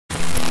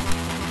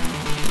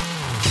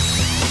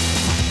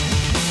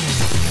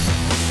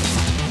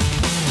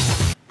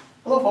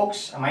Hello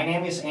folks, my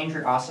name is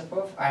Andrew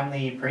Osipov. I'm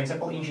the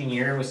Principal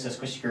Engineer with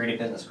Cisco Security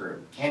Business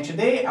Group. And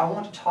today I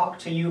want to talk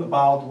to you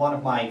about one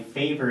of my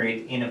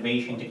favorite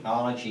innovation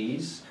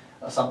technologies,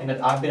 something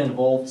that I've been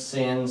involved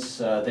since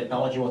the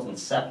technology was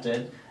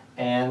incepted,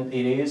 and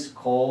it is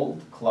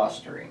called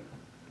clustering.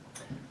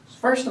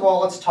 First of all,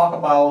 let's talk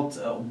about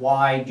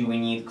why do we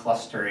need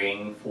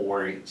clustering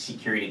for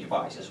security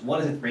devices? What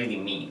does it really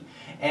mean?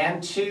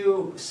 And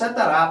to set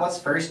that up, let's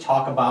first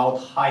talk about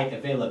high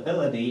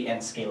availability and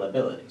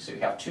scalability. So you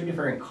have two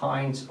different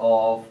kinds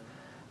of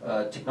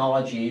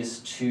technologies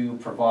to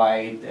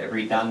provide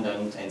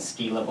redundant and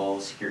scalable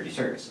security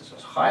services. So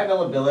high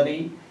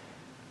availability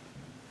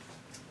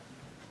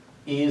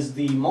is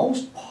the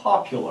most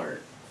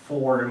popular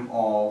form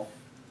of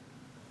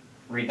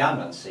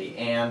redundancy,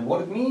 and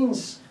what it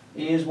means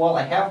is, well,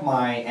 I have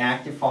my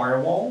active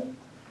firewall,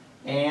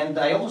 and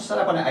I also set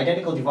up an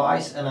identical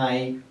device, and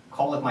I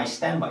call it my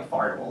standby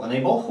firewall. And they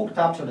both hooked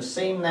up to the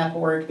same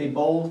network, they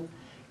both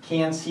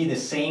can see the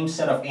same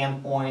set of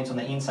endpoints on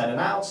the inside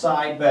and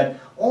outside, but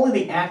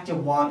only the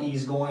active one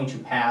is going to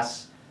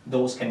pass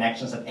those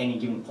connections at any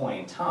given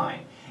point in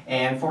time.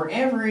 And for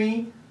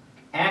every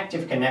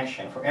active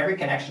connection, for every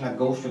connection that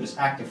goes to this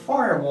active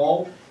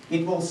firewall,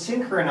 it will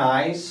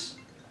synchronize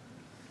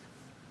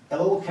a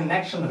little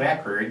connection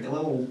record, a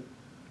little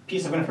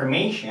piece of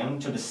information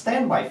to the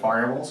standby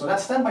firewall. So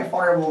that standby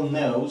firewall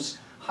knows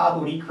how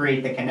to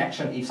recreate the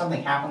connection if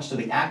something happens to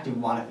the active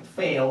one, if it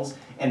fails,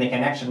 and the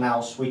connection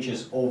now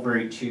switches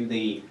over to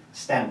the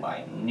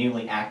standby,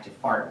 newly active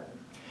firewall.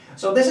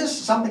 So this is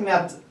something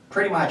that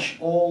pretty much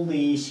all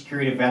the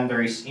security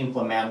vendors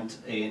implement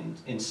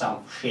in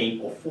some shape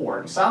or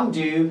form. Some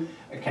do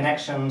a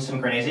connection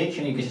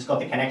synchronization, you can just got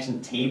the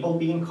connection table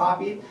being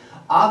copied.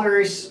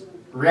 Others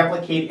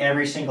replicate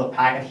every single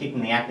packet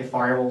hitting the active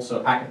firewall. So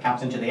a packet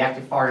comes into the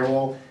active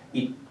firewall,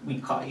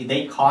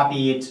 they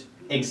copy it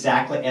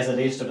exactly as it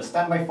is to the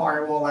standby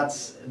firewall.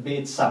 That's a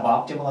bit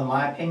suboptimal in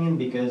my opinion,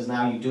 because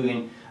now you're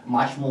doing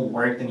much more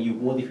work than you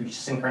would if you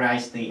just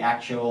synchronize the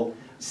actual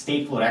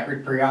stateful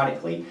record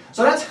periodically.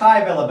 So that's high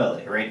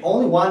availability, right?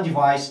 Only one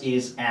device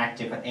is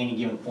active at any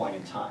given point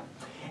in time.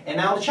 And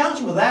now the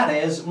challenge with that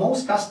is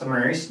most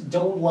customers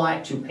don't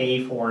like to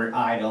pay for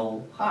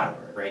idle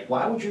hardware, right?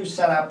 Why would you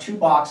set up two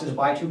boxes,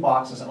 buy two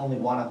boxes, and only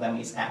one of them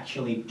is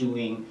actually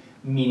doing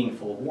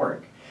meaningful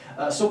work?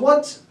 So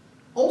what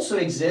also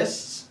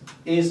exists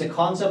is the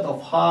concept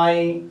of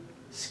high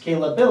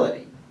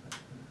scalability.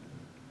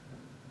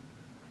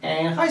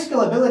 And high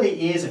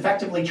scalability is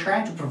effectively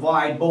trying to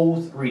provide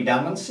both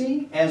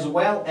redundancy as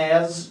well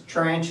as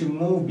trying to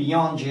move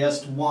beyond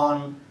just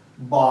one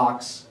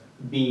box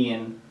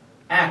being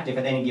active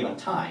at any given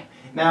time.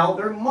 Now,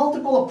 there are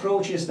multiple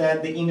approaches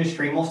that the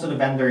industry, most of the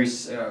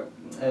vendors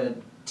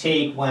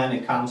take when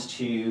it comes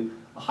to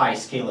high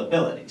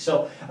scalability.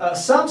 So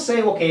some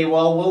say, okay,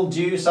 well, we'll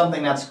do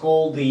something that's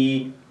called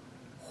the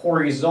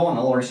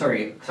horizontal, or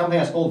sorry, something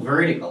that's called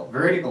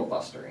vertical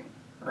clustering,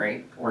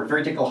 right? Or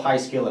vertical high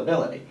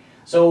scalability.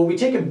 So we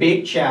take a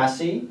big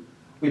chassis,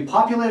 we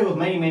populate it with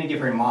many, many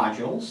different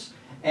modules,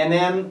 and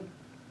then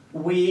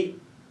we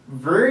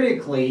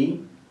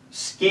vertically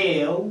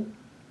scale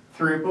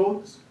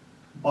throughput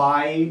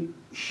by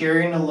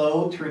sharing the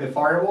load through the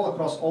firewall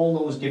across all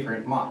those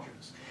different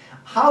modules.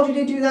 How do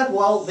they do that?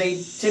 Well, they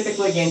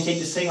typically, again, take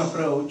the same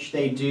approach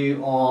they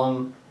do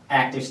on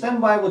active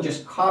standby. We'll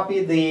just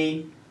copy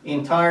the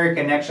entire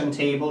connection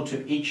table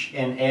to each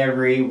and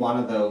every one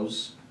of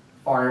those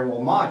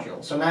firewall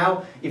modules. So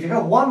now, if you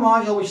have one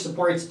module which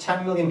supports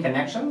 10 million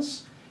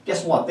connections,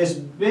 guess what? This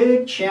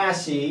big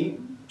chassis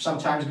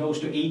sometimes goes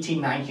to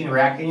 18, 19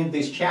 rack units.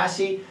 This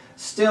chassis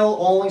still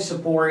only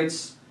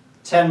supports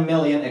 10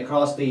 million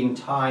across the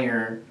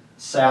entire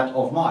set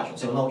of modules.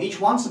 So now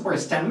each one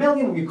supports 10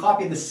 million, you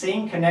copy the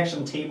same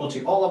connection table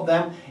to all of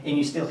them, and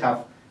you still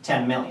have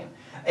 10 million.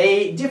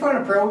 A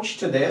different approach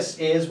to this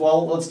is,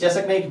 well, let's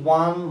designate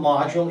one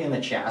module in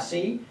the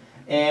chassis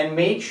and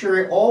make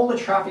sure all the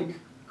traffic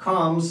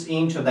comes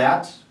into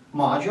that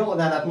module,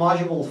 and then that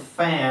module will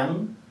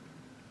fan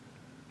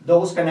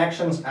those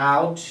connections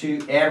out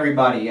to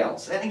everybody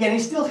else. And again, you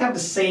still have the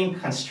same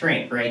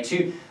constraint, right?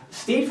 To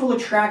statefully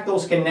track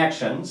those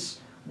connections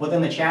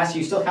within the chassis,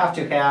 you still have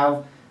to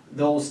have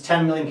those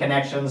 10 million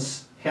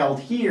connections held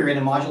here in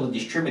a module that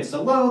distributes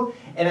the load,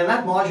 and then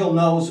that module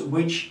knows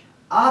which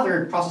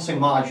other processing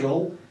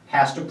module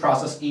has to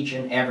process each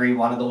and every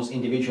one of those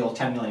individual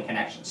 10 million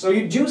connections. So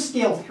you do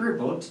scale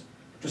throughput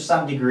to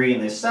some degree in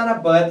this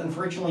setup, but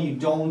unfortunately you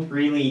don't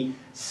really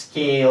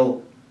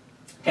scale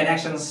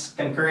connections,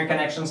 concurrent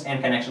connections,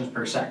 and connections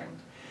per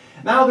second.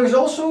 Now there's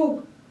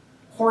also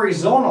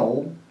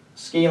horizontal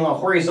scale and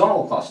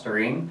horizontal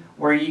clustering,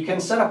 where you can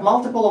set up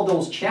multiple of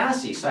those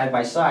chassis side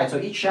by side. So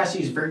each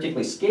chassis is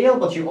vertically scaled,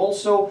 but you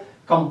also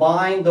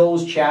combine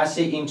those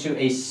chassis into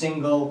a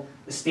single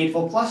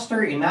stateful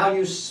cluster, and now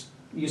you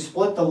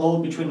split the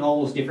load between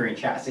all those different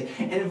chassis.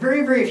 And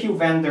very, very few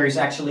vendors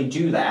actually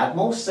do that.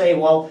 Most say,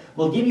 well,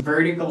 we'll give you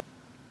vertical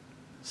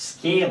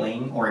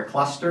scaling or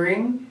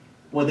clustering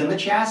within the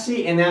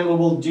chassis, and then we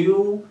will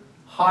do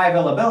high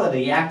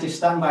availability, active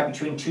standby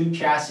between two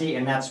chassis,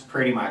 and that's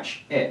pretty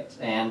much it.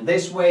 And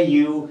this way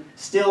you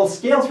still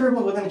scale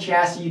throughput within the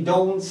chassis, you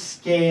don't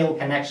scale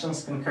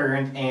connections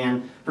concurrent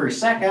and per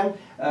second,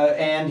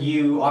 and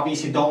you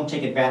obviously don't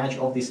take advantage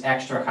of this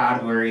extra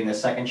hardware in the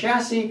second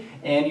chassis,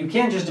 and you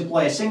can't just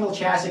deploy a single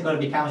chassis because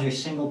it becomes your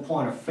single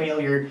point of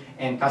failure,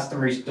 and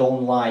customers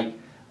don't like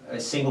a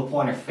single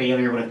point of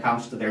failure when it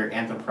comes to their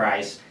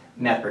enterprise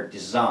network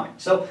design.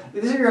 So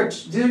these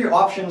are your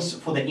options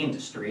for the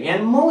industry.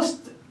 And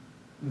most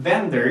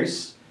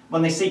vendors,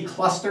 when they say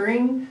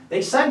clustering,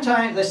 they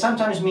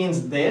sometimes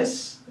means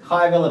this,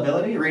 high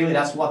availability. Really,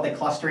 that's what the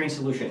clustering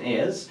solution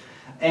is.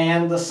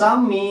 And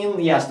some mean,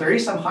 yes, there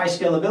is some high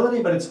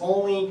scalability, but it's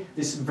only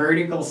this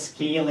vertical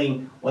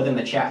scaling within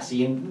the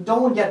chassis, and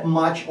don't get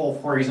much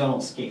of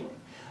horizontal scaling.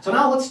 So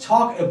now let's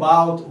talk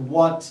about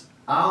what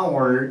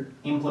our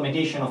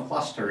implementation of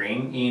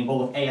clustering in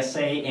both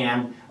ASA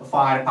and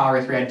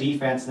Firepower Threat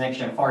Defense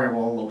Next-Gen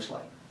Firewall looks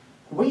like.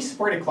 We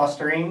supported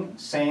clustering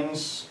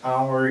since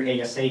our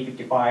ASA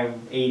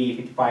 5580,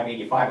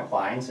 5585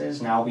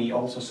 appliances. Now we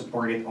also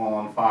support it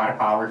on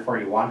Firepower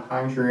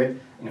 4100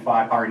 and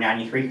Firepower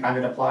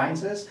 9300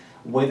 appliances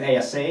with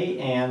ASA,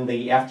 and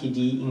the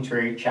FTD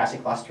inter-chassis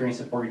clustering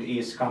support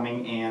is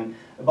coming in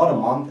about a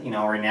month in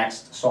our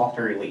next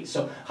software release.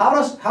 So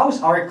how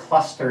is our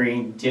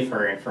clustering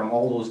different from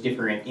all those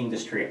different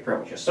industry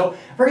approaches? So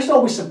first of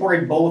all, we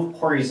support both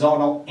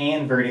horizontal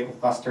and vertical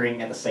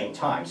clustering at the same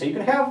time. So you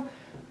can have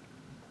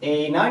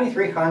a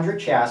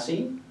 9300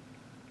 chassis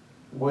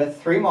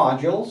with 3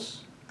 modules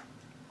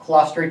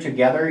clustered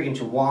together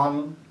into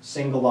one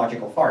single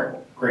logical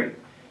firewall. Great.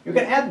 You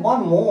can add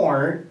one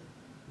more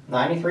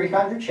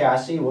 9300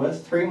 chassis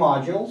with 3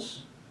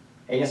 modules,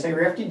 ASA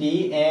or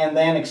FTD, and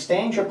then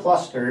extend your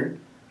cluster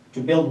to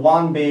build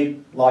one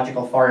big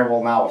logical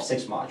firewall now of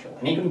 6 modules.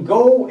 And you can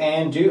go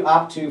and do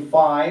up to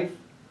 5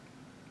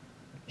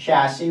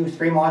 chassis with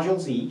 3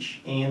 modules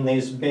each in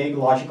this big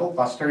logical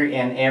cluster,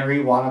 and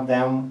every one of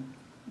them,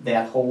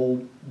 that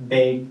whole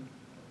big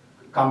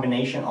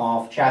combination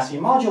of chassis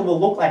and module, will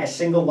look like a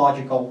single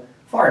logical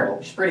firewall,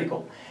 which is pretty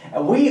cool.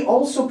 And we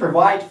also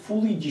provide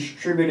fully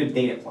distributed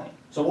data plane.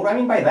 So what I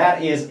mean by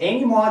that is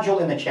any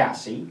module in the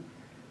chassis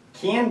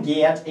can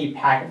get a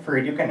packet for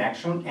radio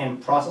connection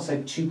and process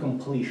it to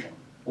completion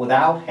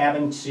without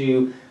having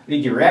to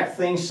redirect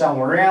things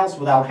somewhere else,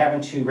 without having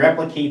to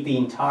replicate the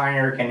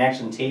entire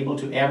connection table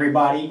to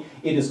everybody.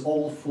 It is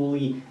all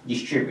fully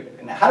distributed.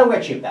 And how do we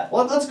achieve that?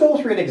 Well, let's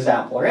go through an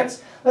example.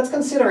 Let's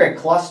consider a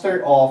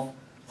cluster of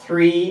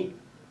 3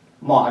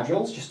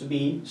 modules, just to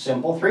be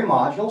simple. 3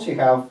 modules. You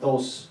have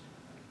those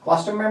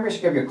cluster members.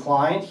 You have your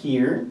client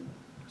here,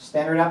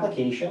 standard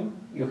application.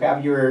 You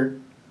have your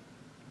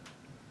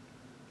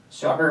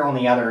server on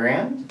the other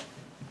end.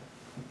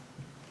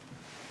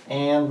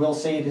 And we'll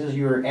say this is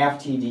your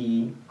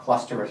FTD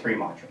cluster of 3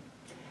 module.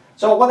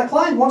 So when the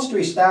client wants to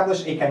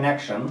establish a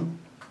connection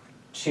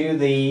to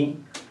the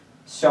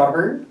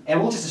server,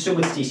 and we'll just assume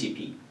it's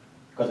TCP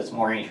because it's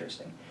more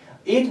interesting,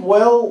 it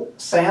will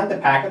send the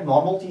packet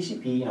normal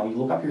TCP. You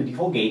look up your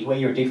default gateway.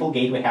 Your default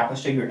gateway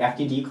happens to your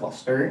FTD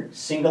cluster,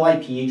 single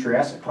IP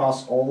address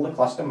across all the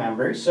cluster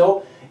members.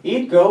 So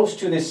it goes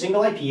to this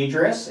single IP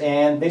address,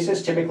 and this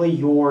is typically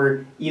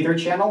your Ether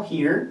channel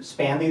here,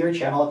 span the Ether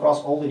channel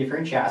across all the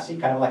different chassis,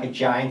 kind of like a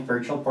giant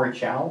virtual port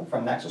channel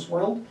from Nexus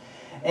World.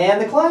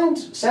 And the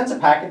client sends a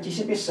packet,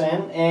 TCP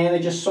SYN, and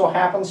it just so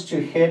happens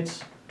to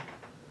hit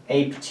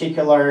a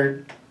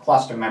particular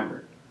cluster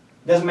member.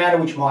 Doesn't matter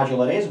which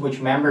module it is,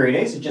 which member it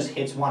is, it just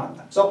hits one of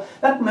them. So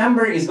that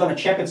member is going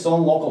to check its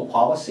own local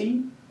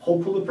policy,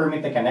 hopefully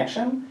permit the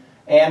connection,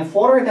 and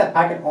forward that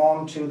packet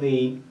on to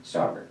the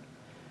server.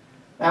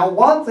 Now,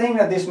 one thing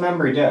that this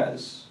member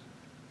does,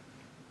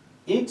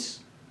 it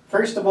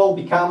first of all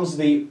becomes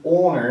the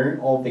owner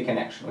of the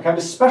connection. We have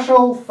this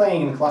special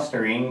thing in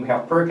clustering, we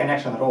have per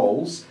connection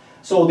roles.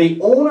 So the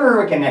owner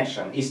of a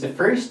connection is the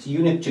first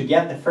unit to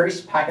get the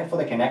first packet for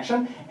the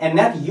connection, and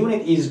that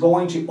unit is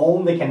going to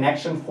own the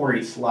connection for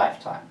its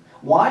lifetime.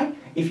 Why?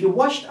 If you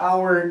watched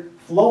our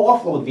flow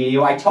offload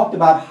video, I talked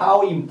about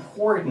how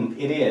important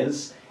it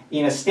is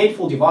in a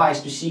stateful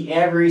device to see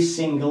every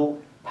single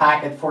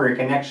packet for a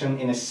connection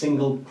in a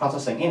single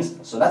processing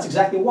instance. So that's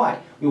exactly why.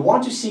 We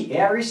want to see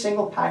every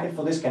single packet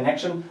for this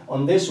connection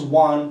on this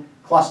one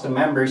cluster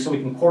member, so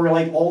we can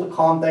correlate all the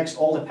context,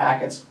 all the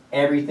packets,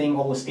 everything,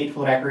 all the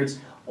stateful records,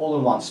 all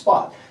in one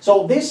spot.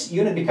 So this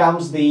unit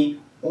becomes the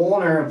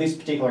owner of this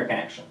particular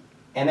connection.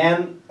 And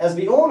then as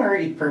the owner,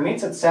 it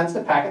permits, it sends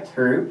the packet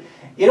through.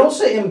 It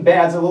also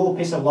embeds a little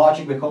piece of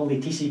logic we call the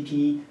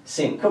TCP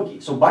SYN cookie.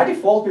 So by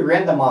default, we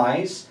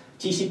randomize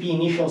TCP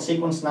initial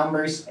sequence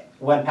numbers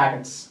when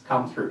packets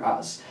come through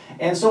us.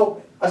 And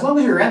so as long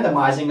as we're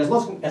randomizing,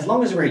 as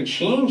long as we're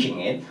changing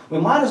it, we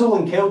might as well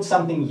encode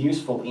something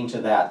useful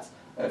into that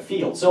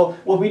field. So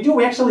what we do,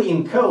 we actually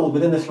encode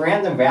within this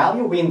random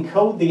value, we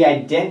encode the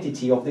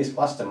identity of this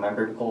cluster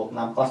member, we call it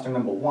now cluster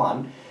member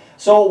 1.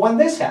 So when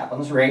this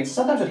happens, right,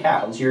 sometimes it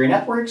happens, your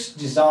network's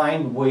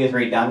designed with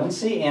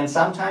redundancy, and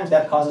sometimes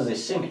that causes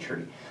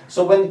asymmetry.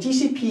 So when the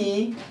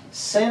TCP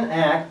send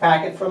ACK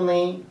packet from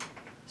the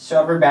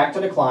server back to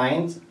the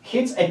client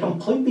hits a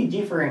completely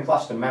different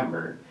cluster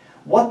member,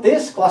 what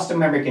this cluster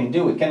member can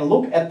do, it can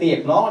look at the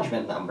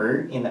acknowledgement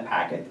number in the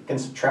packet, it can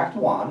subtract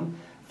 1,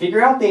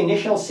 figure out the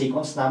initial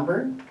sequence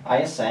number,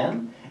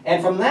 ISN,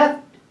 and from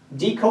that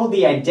decode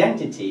the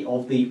identity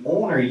of the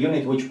owner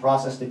unit which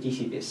processed the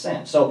TCP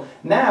send. So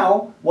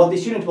now what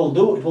this unit will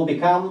do, it will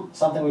become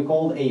something we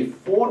call a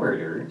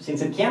forwarder.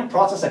 Since it can't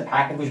process a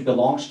packet which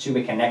belongs to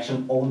a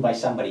connection owned by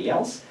somebody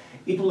else,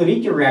 it will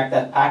redirect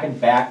that packet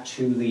back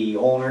to the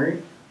owner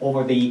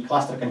over the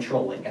cluster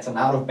control link. It's an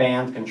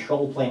out-of-band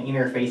control plane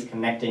interface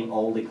connecting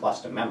all the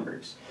cluster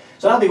members.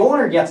 So now the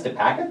owner gets the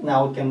packet,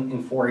 now it can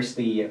enforce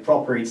the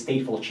appropriate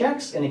stateful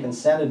checks and it can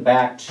send it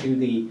back to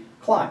the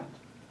client.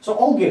 So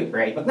all good,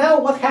 right? But now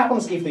what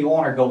happens if the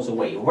owner goes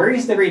away? Where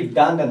is the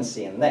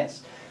redundancy in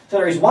this? So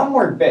there is one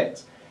more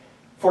bit.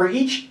 For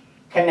each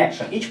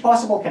connection, each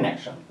possible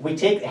connection, we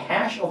take the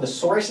hash of the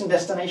source and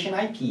destination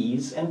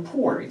IPs and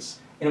ports,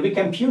 and we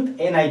compute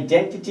an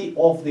identity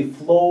of the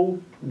flow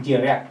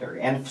director.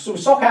 And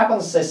so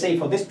happens, say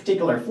for this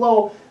particular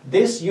flow,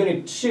 this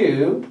unit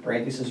 2,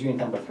 right, this is unit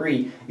number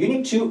 3,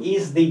 unit 2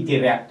 is the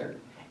director.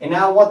 And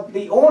now what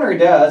the owner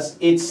does,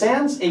 it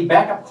sends a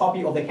backup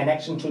copy of the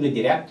connection to the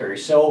director.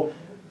 So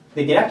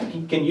the director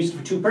can use it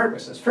for 2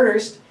 purposes.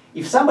 First,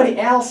 if somebody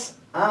else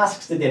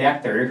asks the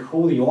director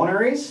who the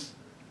owner is,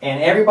 and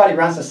everybody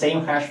runs the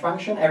same hash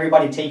function,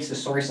 everybody takes the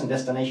source and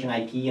destination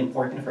IP and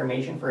port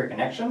information for a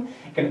connection,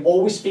 it can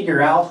always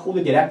figure out who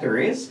the director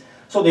is.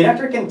 So the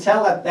director can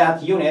tell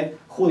that unit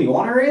who the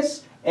owner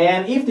is,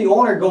 and if the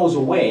owner goes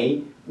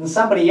away, then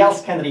somebody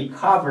else can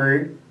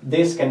recover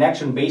this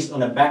connection based on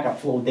the backup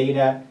flow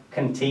data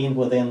contained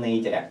within the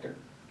director.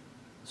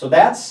 So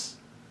that's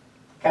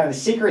kind of the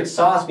secret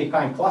sauce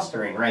behind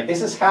clustering, right?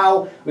 This is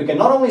how we can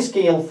not only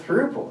scale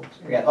throughput,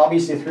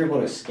 obviously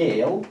throughput is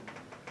scaled,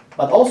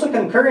 but also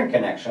concurrent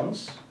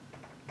connections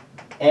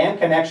and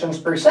connections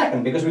per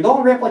second, because we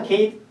don't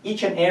replicate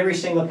each and every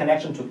single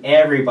connection to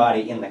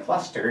everybody in the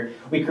cluster.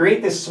 We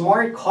create this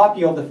smart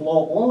copy of the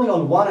flow only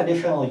on one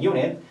additional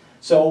unit.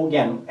 So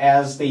again,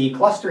 as the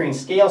clustering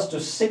scales to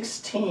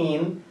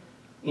 16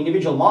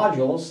 individual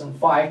modules and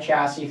 5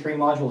 chassis, 3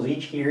 modules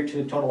each here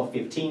to a total of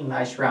 15,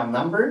 nice round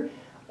number,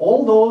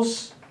 all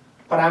those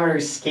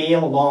parameters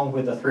scale along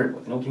with the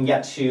throughput. And we can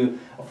get to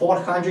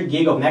 400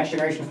 gig of next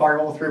generation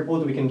firewall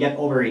throughput. We can get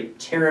over a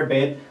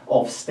terabit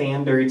of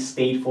standard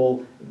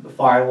stateful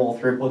firewall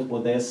throughput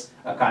with this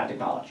kind of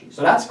technology.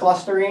 So that's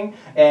clustering.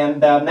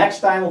 And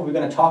next time what we're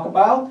going to talk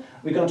about,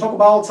 we're going to talk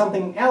about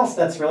something else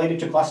that's related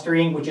to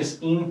clustering, which is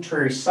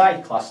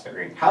inter-site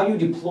clustering. How you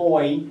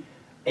deploy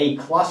a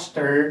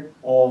cluster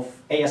of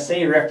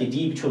ASA or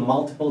FTD between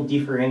multiple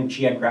different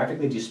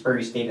geographically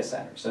dispersed data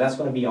centers. So that's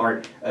going to be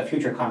our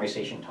future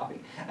conversation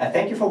topic.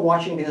 Thank you for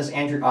watching. This is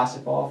Andrew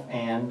Osipov,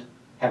 and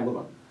have a good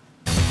one.